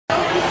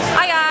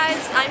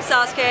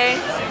Sasuke.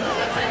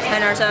 Hi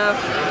Naruto.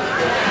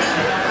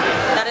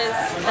 That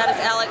is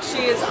Alex.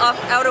 She is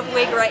out of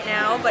wig right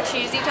now, but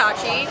she's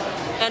Itachi.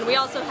 And we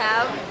also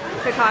have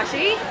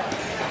Kakashi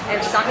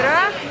and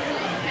Sakura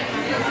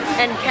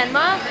and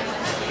Kenma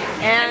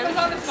and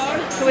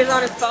who is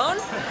on his phone.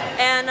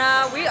 And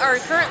we are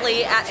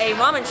currently at a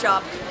ramen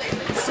shop.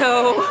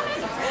 So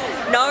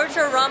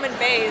Naruto Ramen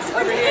Bays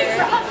over here.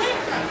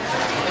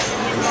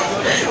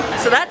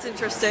 So that's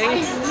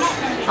interesting.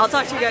 I'll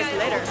talk to you guys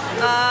later.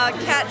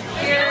 Cat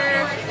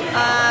here.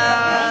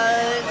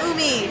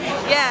 Umi.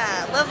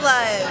 Yeah, Love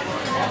Live.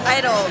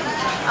 Idol.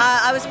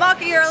 I was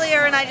Maki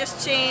earlier and I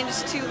just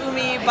changed to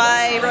Umi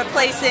by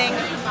replacing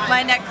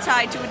my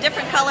necktie to a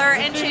different color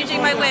and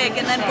changing my wig,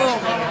 and then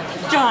boom.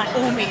 Done.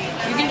 Umi.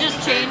 You can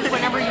just change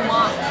whenever you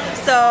want.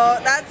 So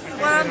that's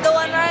what I'm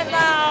doing right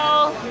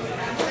now.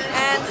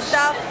 And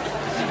stuff.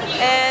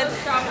 And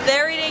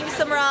they're eating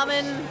some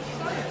ramen.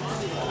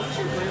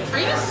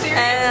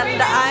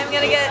 And I'm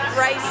gonna get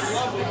rice,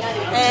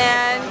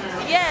 and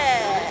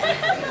yeah,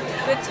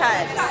 good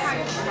times.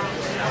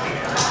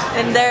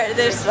 And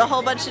there's a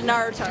whole bunch of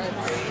Naruto.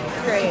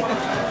 It's great.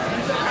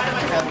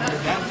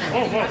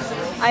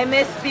 I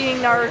miss being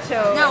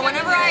Naruto. No,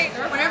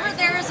 whenever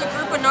there is a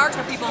group of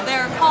Naruto people,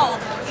 they're called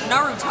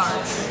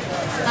Narutards.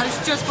 That is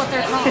just what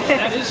they're called.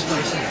 That is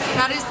spicy.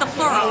 That is the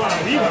plural.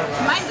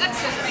 Mine's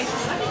extra spicy.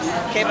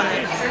 Okay,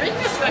 bye. You're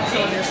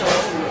disrespecting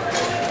yourself.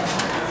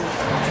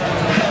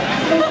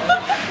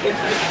 He's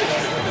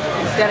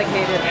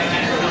dedicated.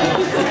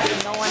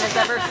 No one has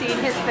ever seen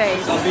his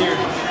face.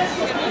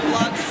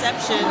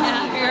 Vlogception.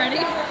 Yeah, you ready?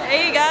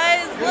 Hey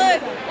guys,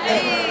 look!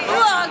 Hey!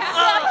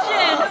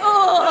 Vlogception!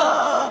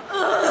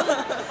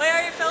 Wait,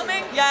 are you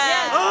filming?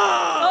 Yes.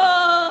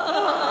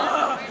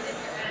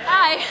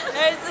 Hi.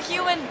 There's the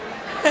human.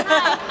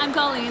 Hi. I'm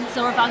Colleen,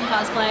 Silver Falcon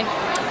Cosplay.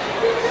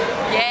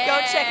 Yeah.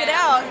 Go check it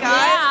out,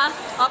 guys. Yeah.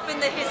 Up in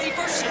the hizzy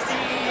for shizzy.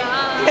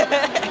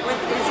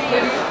 With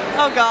Izzy.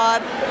 Oh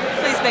God.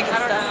 Please make it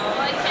stop.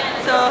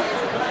 So,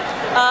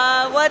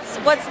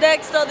 what's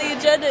next on the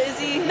agenda,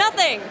 Izzy?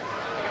 Nothing.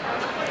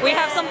 We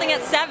have something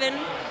at 7.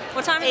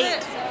 What time is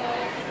it?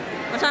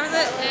 What time is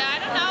it? Yeah, I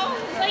don't know.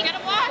 You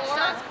gotta watch. So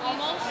it's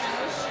almost.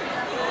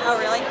 Oh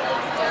really?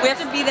 We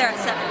have to be there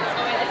at 7.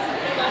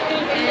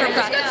 For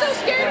practice. So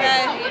scared.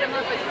 Okay.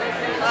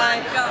 Bye.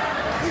 Go.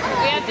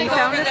 We have to We go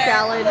found over a there.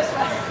 salad.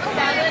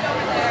 Salad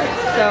over there.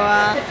 So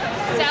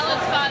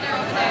Salad's father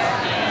over there.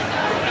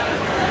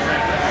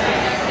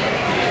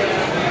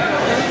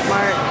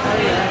 smart. Oh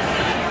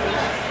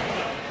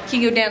yes.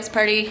 Kigo Dance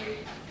Party.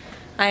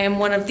 I am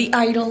one of the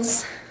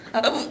idols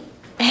of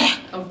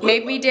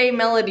Maybe Day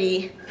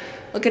Melody.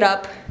 Look it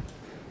up.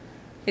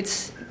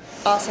 It's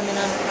awesome and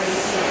unparty.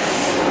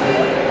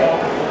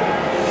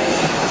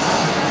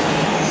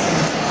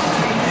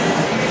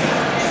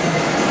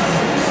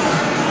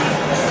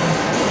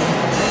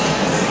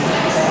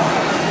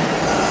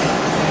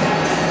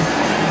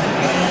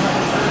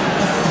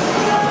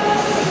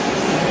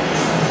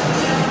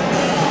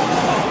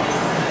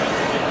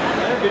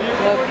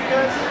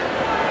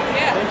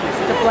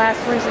 It's a blast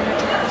raising the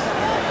guitars.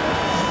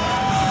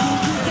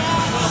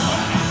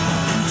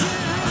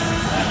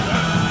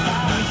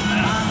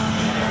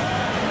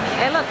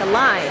 Hey look, a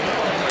line.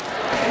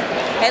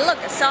 Hey look,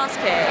 a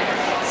Sasuke.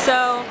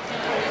 So,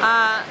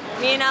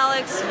 me and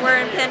Alex were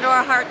in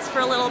Pandora Hearts for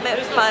a little bit,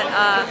 but,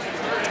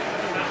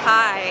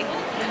 hi.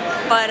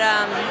 But,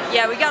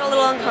 yeah, we got a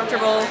little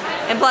uncomfortable,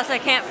 and plus I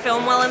can't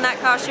film well in that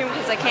costume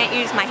because I can't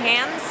use my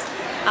hands.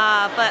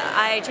 But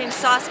I changed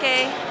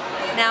Sasuke.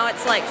 Now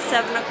it's like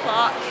 7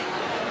 o'clock.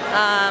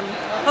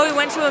 Oh, we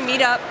went to a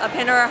meetup, a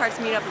Pandora Hearts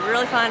meetup,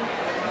 really fun.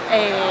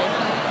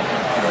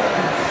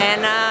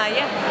 And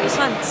yeah, it was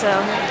fun. So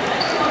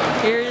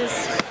here's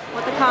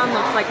what the con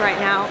looks like right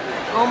now.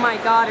 Oh my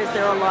God, is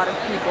there a lot of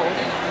people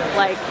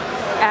like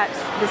at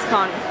this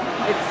con?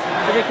 It's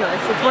ridiculous.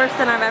 It's worse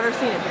than I've ever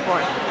seen it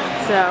before.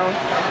 So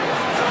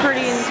it's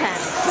pretty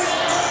intense.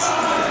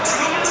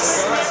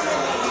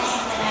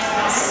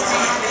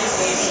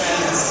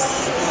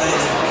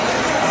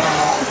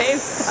 Babe,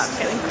 stop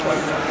getting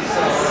close.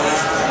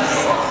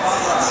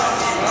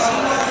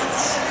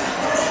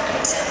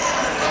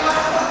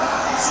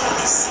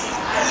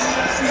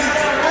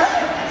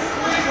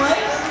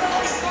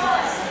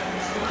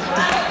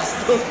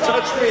 Don't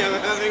touch me, I'm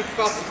having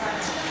fun.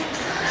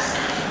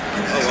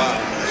 Oh wow.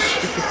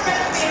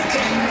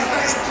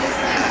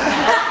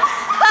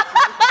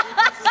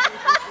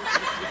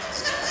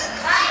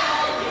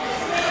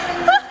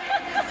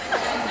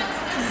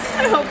 I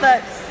hope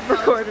that's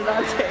recorded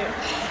on tape.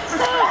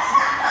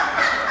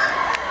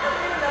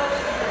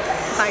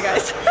 Hi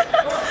guys.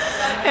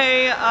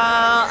 Hey,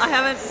 I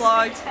haven't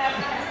vlogged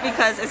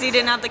because Izzy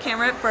didn't have the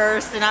camera at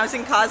first and I was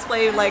in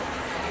cosplay like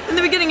in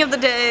the beginning of the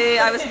day.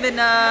 I was in,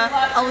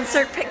 I'll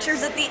insert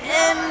pictures at the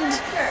end.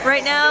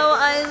 Right now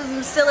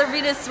I'm Sailor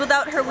Venus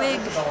without her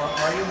wig.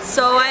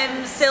 So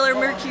I'm Sailor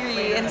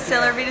Mercury in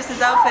Sailor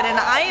Venus's outfit and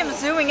I am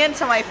zooming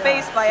into my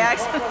face by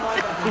accident.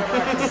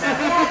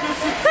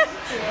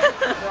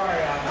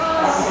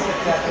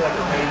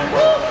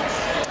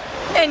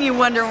 And you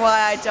wonder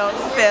why I don't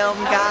film,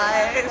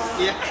 guys.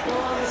 Yeah.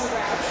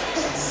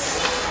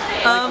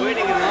 Like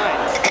waiting in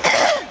line.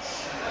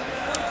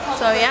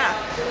 So yeah.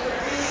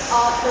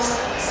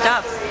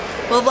 Stuff.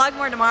 We'll vlog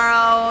more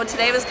tomorrow.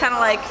 Today was kind of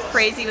like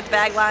crazy with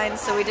bag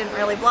lines, so we didn't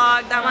really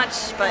vlog that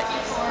much, but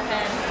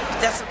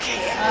that's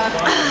okay.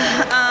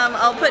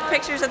 I'll put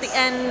pictures at the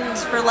end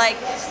for like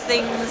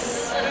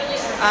things.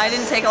 I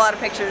didn't take a lot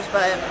of pictures,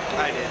 but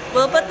I did.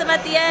 we'll put them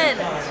at the end.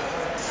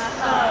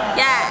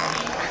 Yeah.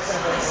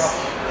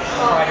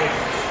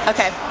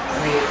 Okay.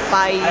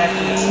 Bye.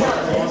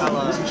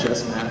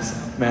 Chess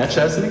match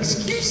as an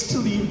excuse to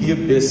leave the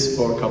abyss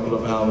for a couple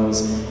of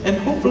hours and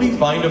hopefully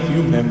find a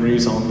few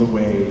memories on the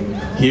way.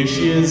 Here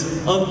she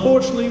is,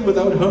 unfortunately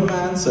without her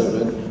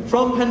manservant,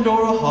 from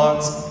Pandora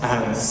Hearts,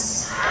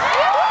 Alice.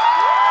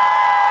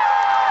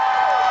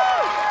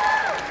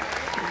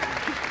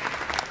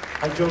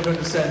 I don't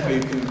understand how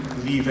you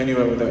can leave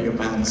anywhere without your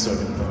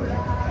manservant, though.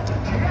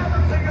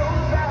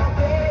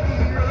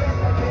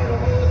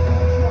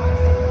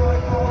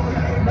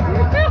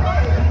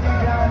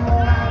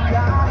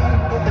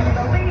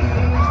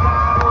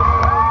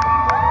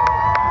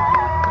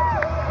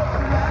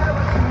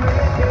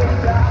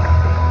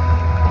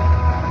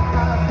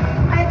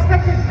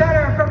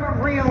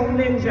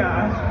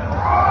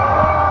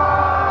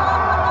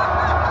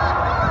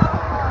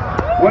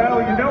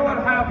 Well, you know what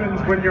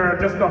happens when you're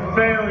just a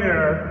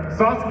failure.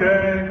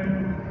 Sasuke!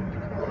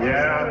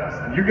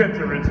 Yeah, you get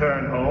to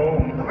return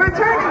home.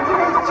 Returning to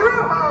his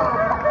true home!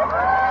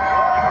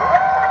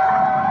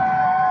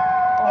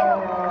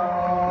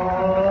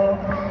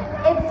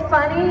 It's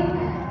funny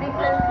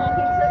because he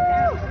took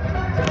out.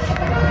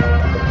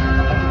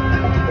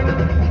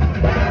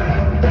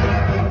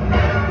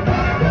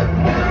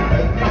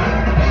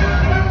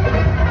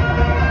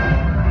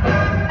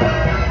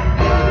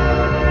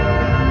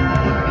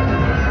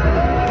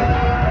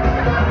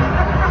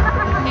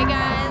 Hey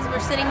guys, we're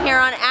sitting here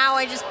on Ow,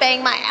 I just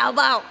banged my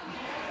elbow.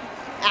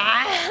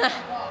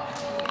 Ah.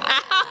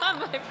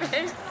 My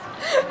face.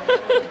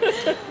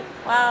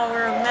 Wow,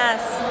 we're a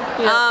mess.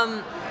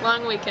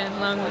 Long weekend,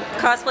 long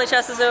weekend. Cosplay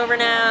chess is over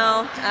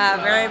now.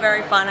 Very,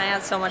 very fun. I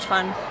had so much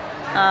fun.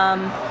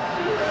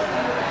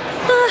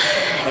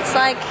 It's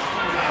like,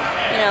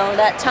 you know,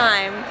 that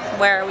time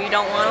where we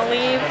don't want to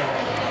leave,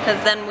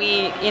 because then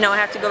we, you know,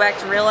 have to go back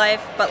to real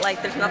life, but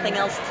like there's nothing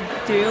else to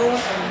do,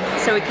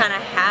 so we kind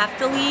of have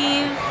to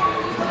leave.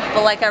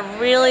 But like I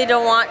really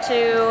don't want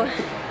to.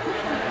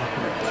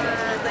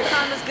 The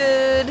con was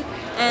good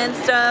and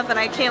stuff, and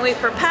I can't wait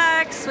for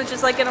PAX, which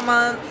is like in a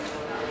month.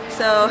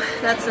 So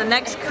that's the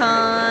next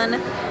con,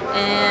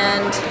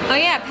 and Oh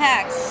yeah,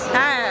 PAX.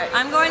 PAX.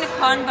 I'm going to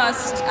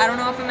Conbust. I don't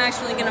know if I'm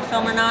actually going to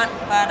film or not,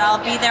 but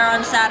I'll be there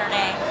on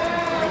Saturday.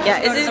 Yeah,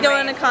 Go to Izzy's the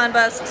going to rave.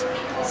 Conbust,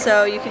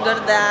 so you can go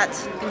to that.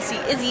 You can see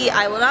Izzy.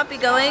 I will not be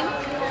going,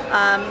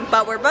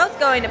 but we're both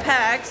going to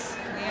PAX.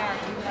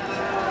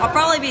 I'll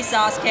probably be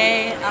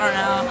Sasuke. I don't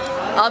know.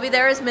 I'll be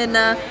there as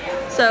Midna,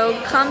 so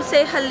come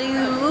say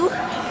hello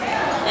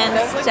and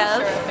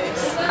stuff.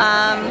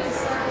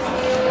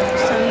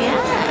 So yeah,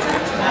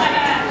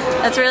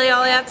 that's really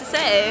all I have to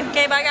say.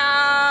 Okay, bye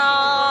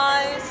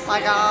guys.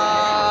 Bye guys.